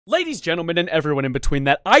Ladies, gentlemen, and everyone in between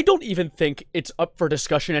that, I don't even think it's up for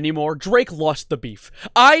discussion anymore. Drake lost the beef.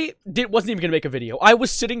 Wasn't even gonna make a video. I was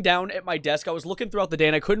sitting down at my desk, I was looking throughout the day,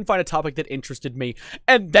 and I couldn't find a topic that interested me.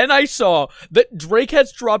 And then I saw that Drake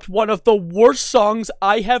has dropped one of the worst songs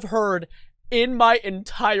I have heard in my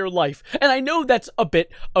entire life. And I know that's a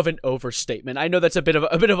bit of an overstatement. I know that's a bit of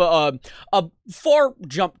a far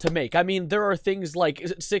jump to make. I mean, there are things like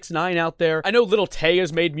 6ix9ine out there. I know Lil Tay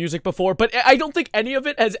has made music before, but I don't think any of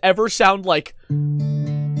it has ever sound like...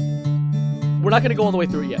 We're not gonna go all the way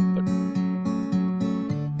through it yet, but...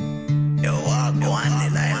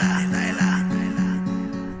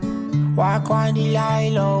 Gwaan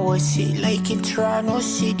Delilah, what's it like in Toronto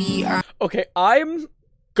City? Okay, I'm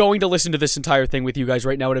going to listen to this entire thing with you guys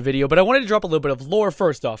right now in a video, but I wanted to drop a little bit of lore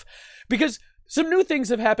first off, because some new things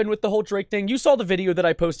have happened with the whole Drake thing. You saw the video that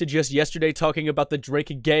I posted just yesterday talking about the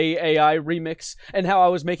Drake gay AI remix and how I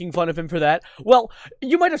was making fun of him for that. Well,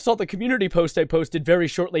 you might have saw the community post I posted very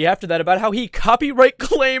shortly after that about how he copyright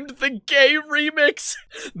claimed the gay remix,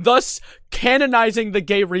 thus canonizing the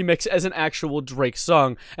gay remix as an actual Drake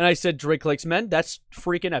song. And I said, Drake likes men? That's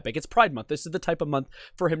freaking epic. It's Pride Month. This is the type of month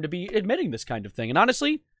for him to be admitting this kind of thing. And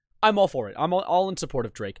honestly, I'm all for it. I'm all in support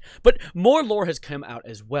of Drake. But more lore has come out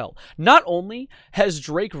as well. Not only has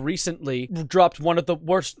Drake recently dropped one of the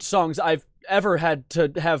worst songs I've ever had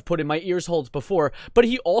to have put in my ears holes before, but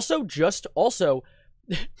he also just also...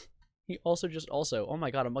 oh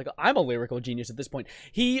my god, I'm a lyrical genius at this point.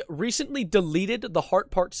 He recently deleted the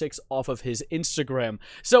Heart Part 6 off of his Instagram.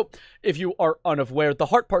 So, if you are unaware, the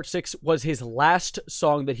Heart Part 6 was his last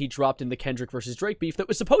song that he dropped in the Kendrick versus Drake beef that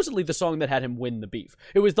was supposedly the song that had him win the beef.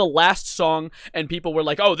 It was the last song, and people were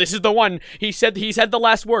like, oh, this is the one. He said the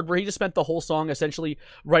last word, where he just spent the whole song essentially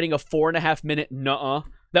writing a 4.5-minute nuh-uh.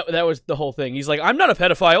 That was the whole thing. He's like, I'm not a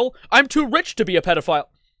pedophile. I'm too rich to be a pedophile.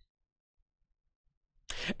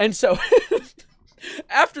 And so,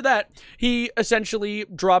 after that, he essentially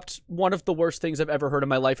dropped one of the worst things I've ever heard in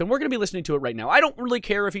my life, and we're going to be listening to it right now. I don't really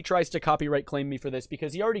care if he tries to copyright claim me for this,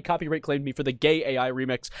 because he already copyright claimed me for the gay AI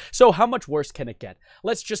remix, so how much worse can it get?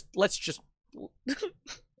 Let's just let's just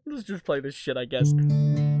play this shit, I guess.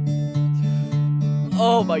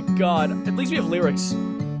 Oh my god, at least we have lyrics.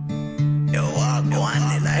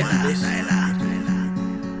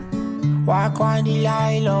 Gwaan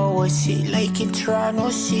Delilah, what's it like in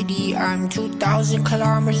Toronto City? I'm 2,000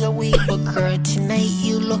 kilometers away, but girl, tonight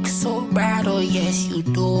you look so bad, oh yes you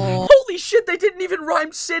do. Holy shit, they didn't even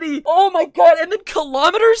rhyme city! Oh my god, and then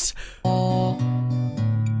kilometers?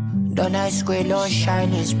 Don't that square don't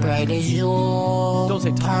shine as bright as you. Don't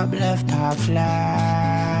say top left, top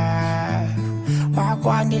left.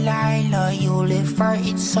 Gwaan Delilah, you live for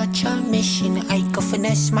it's such a mission. I could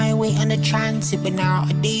finesse my way on the transit, but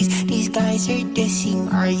nowadays these guys are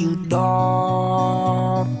dissing. Are you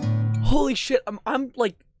dumb? Holy shit, I'm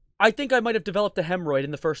like, I think I might have developed a hemorrhoid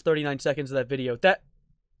in the first 39 seconds of that video. That...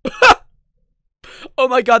 Oh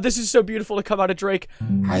my god, this is so beautiful to come out of Drake.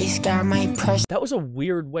 I scan my press. That was a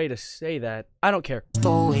weird way to say that. I don't care.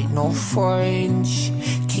 Stole it, no French.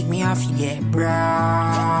 Kick me off, you get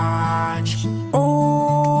branch.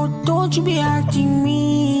 Oh, don't you be acting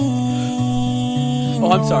mean.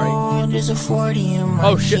 Oh, I'm sorry. There's a 40 in my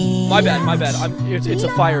Oh shit, my bad. It's a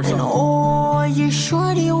fire song. And oh, your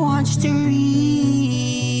shorty wants to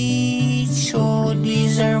reach. So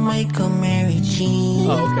these are my Camry jeans.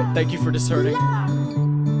 Oh, okay. Thank you for discerning.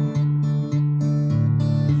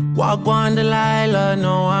 Gwaan Delilah,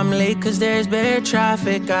 no, I'm late cause there's bad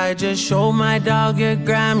traffic. I just showed my dog your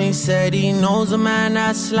Grammy. Said he knows a man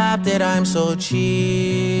that slapped it. I'm so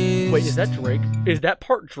cheese. Wait, is that Drake? Is that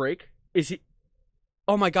part Drake? Is he...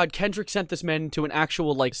 Oh my god, Kendrick sent this man into an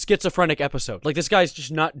actual, like, schizophrenic episode. Like, this guy's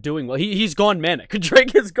just not doing well. He's gone manic.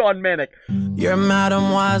 Drake has gone manic. Your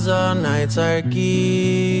mademoiselle nights are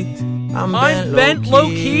geeked. I'm bent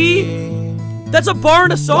low-key? That's a bar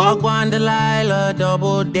in a song? Gwaan Delilah,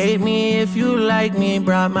 double date me if you like me.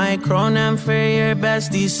 Brought my chronom for your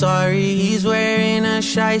bestie. Sorry, he's wearing a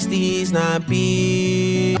shiesty, he's not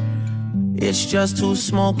beat. It's just too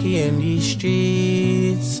smoky in these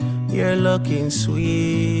streets. You're looking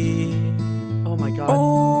sweet. Oh my god.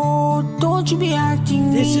 Oh, don't you be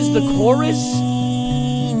acting This is the chorus?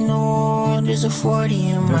 No, there's a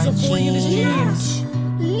 40 in my There's a 40 in his jeans.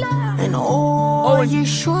 And oh, and your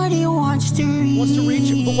shorty wants to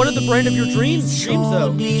reach. But what are the brand of your dreams? Dreams,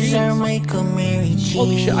 though. These are my Camry jeans.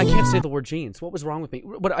 Holy shit, I can't say the word jeans. What was wrong with me?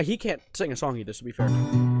 But he can't sing a song either, to be fair.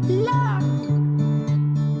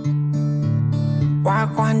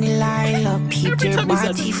 Gwaan Delilah, peep your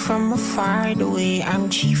body from afar. The way I'm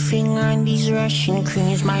chiefing on these Russian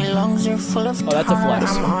creams, my lungs are full of tar. That's a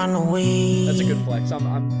flex. I'm on the way. That's a good flex. I'm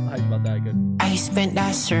hyped about that. Good. I spent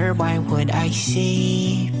that, sir, why would I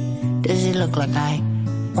say? Does it look like I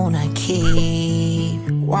own a cave?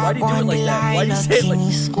 Why do you do it like that? Why do you say it like Can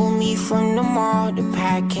you school me from the mall? The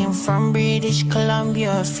pack came from British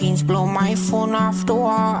Columbia. Fiends blow my phone off the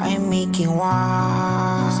wall. I'm making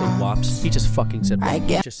WAP. Say wops? He just fucking said wops. I He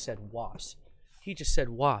get- just said wops. He just said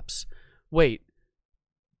wops. Wait.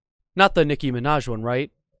 Not the Nicki Minaj one,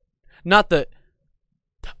 right? Not the...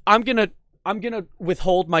 I'm gonna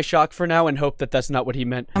withhold my shock for now and hope that that's not what he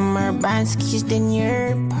meant. Urbanskis than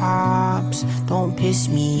your pops. Don't piss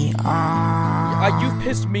me off. You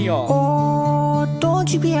pissed me off. Oh,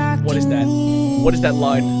 don't you be acting What is that? What is that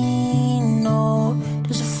line? No,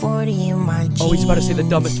 there's a 40 in my jeans. Oh, he's about to say the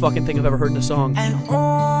dumbest fucking thing I've ever heard in a song. And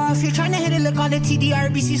oh, if you're trying to hit it, look on the TD,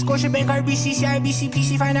 RBC, Scotiabank, RBC, CIBC,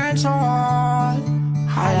 PC Financial. Holla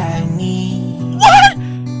at me. What?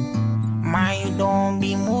 My, you don't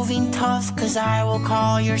be moving tough, cause I will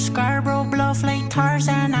call your Scarborough bluff like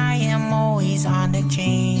Tarzan. I am always on the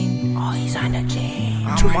chain. Always on the chain.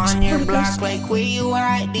 I'm on your block like where you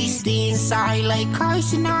at. They stay inside like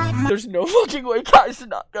Carson. There's no fucking way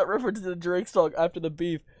Carson got referenced to the Drake song after the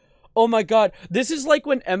beef. Oh my god, this is like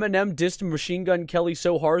when Eminem dissed Machine Gun Kelly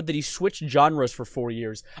so hard that he switched genres for 4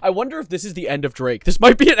 years. I wonder if this is the end of Drake. This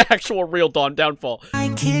might be an actual real downfall. My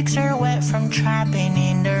kicks are wet from trapping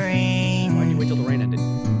in the rain. Why'd you wait till the rain ended,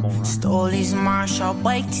 moron? Stole his Marshall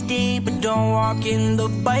bike today, but don't walk in the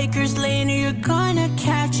biker's lane or you're gonna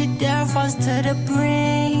catch a death falls to the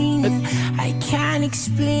brain. I can't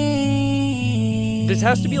explain. This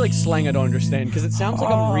has to be like slang I don't understand, because it sounds like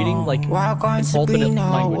I'm reading like an alternate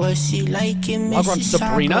language. What's he like in Walk on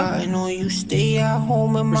Sabrina? I know you stay at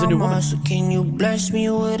home with Where's the new mama, woman? so can you bless me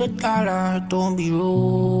with $1? Don't be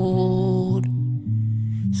rude.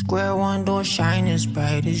 Square one don't shine as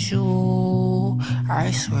bright as you.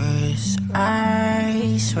 I swear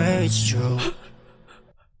it's true.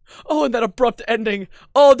 Oh, and that abrupt ending.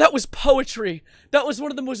 Oh, that was poetry. That was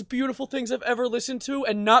one of the most beautiful things I've ever listened to,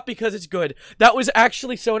 and not because it's good. That was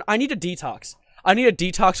actually so... I need a detox. I need a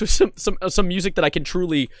detox with some music that I can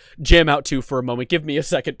truly jam out to for a moment. Give me a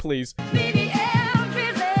second, please. Baby, I'm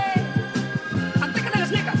busy. I'm thicker than a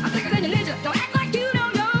snicker. I'm thicker than your ninja. Don't act like you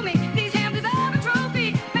don't know me. These hams deserve a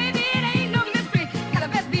trophy. Baby, it ain't no mystery. Got the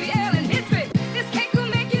best BBL in history. This cake will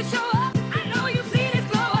make you show up. I know you've seen this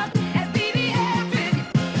glow up as BBL Drizzy.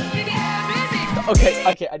 BBL Drizzy. Okay,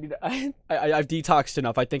 I've detoxed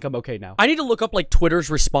enough. I think I'm okay now. I need to look up like Twitter's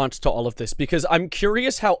response to all of this, because I'm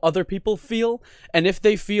curious how other people feel, and if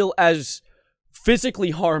they feel as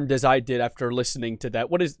physically harmed as I did after listening to that.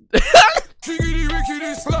 What is...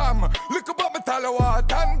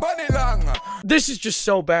 This is just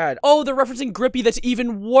so bad. Oh, they're referencing Grippy. That's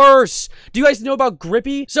even worse. Do you guys know about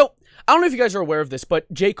Grippy? So, I don't know if you guys are aware of this,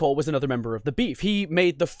 but J. Cole was another member of the beef. He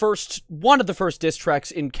made one of the first diss tracks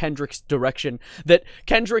in Kendrick's direction that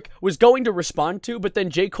Kendrick was going to respond to, but then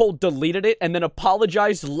J. Cole deleted it and then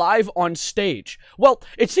apologized live on stage. Well,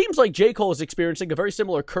 it seems like J. Cole is experiencing a very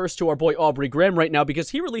similar curse to our boy Aubrey Graham right now, because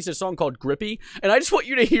he released a song called Grippy, and I just want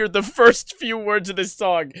you to hear the first few words of this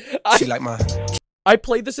song. I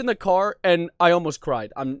played this in the car, and I almost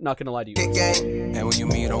cried. I'm not gonna lie to you. Kick game, and when you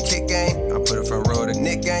meet on kick game, I put her front row to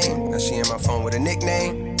Nick game. Now she in my phone with a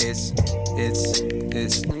nickname. It's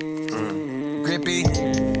Grippy.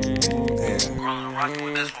 Yeah.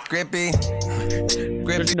 Grippy.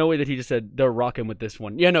 There's no way that he just said they're rocking with this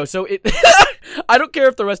one. Yeah, no, so it... I don't care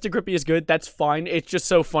if the rest of Grippy is good. That's fine. It's just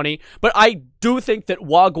so funny. But I do think that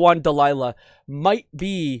Gwaan Delilah might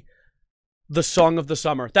be the song of the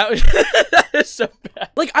summer. That was... that is so bad.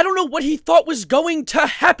 Like, I don't know what he thought was going to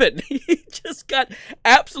happen. He just got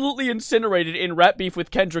absolutely incinerated in rap beef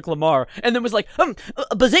with Kendrick Lamar, and then was like,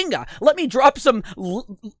 bazinga, let me drop some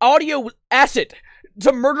audio acid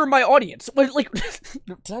to murder my audience. Like,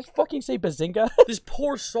 did I fucking say bazinga? This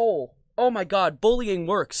poor soul. Oh my god, bullying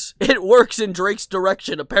works. It works in Drake's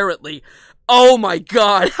direction, apparently. Oh my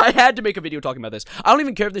god, I had to make a video talking about this. I don't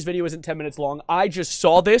even care if this video isn't 10 minutes long. I just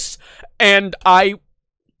saw this, and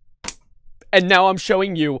now I'm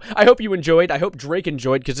showing you. I hope you enjoyed. I hope Drake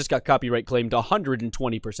enjoyed, because this got copyright claimed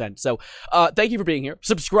 120%. So, thank you for being here.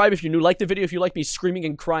 Subscribe if you're new. Like the video if you like me screaming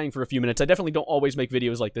and crying for a few minutes. I definitely don't always make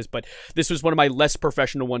videos like this, but this was one of my less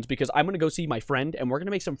professional ones, because I'm going to go see my friend, and we're going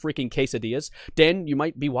to make some freaking quesadillas. Dan, you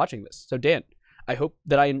might be watching this. So, Dan, I hope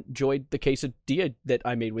that I enjoyed the quesadilla that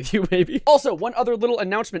I made with you, maybe. Also, one other little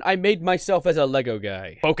announcement. I made myself as a Lego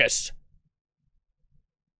guy. Focus.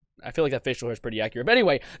 I feel like that facial hair is pretty accurate. But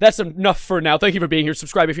anyway, that's enough for now. Thank you for being here.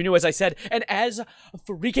 Subscribe if you're new, as I said. And as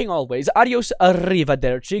freaking always, adios,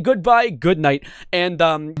 arrivederci, goodbye, good night, and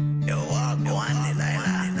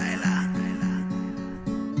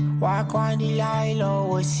Gwaan Delilah,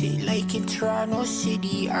 what's it like in Toronto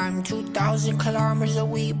City? I'm 2,000 kilometers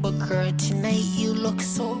away, but girl, tonight you look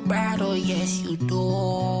so bad, oh yes you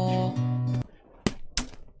do.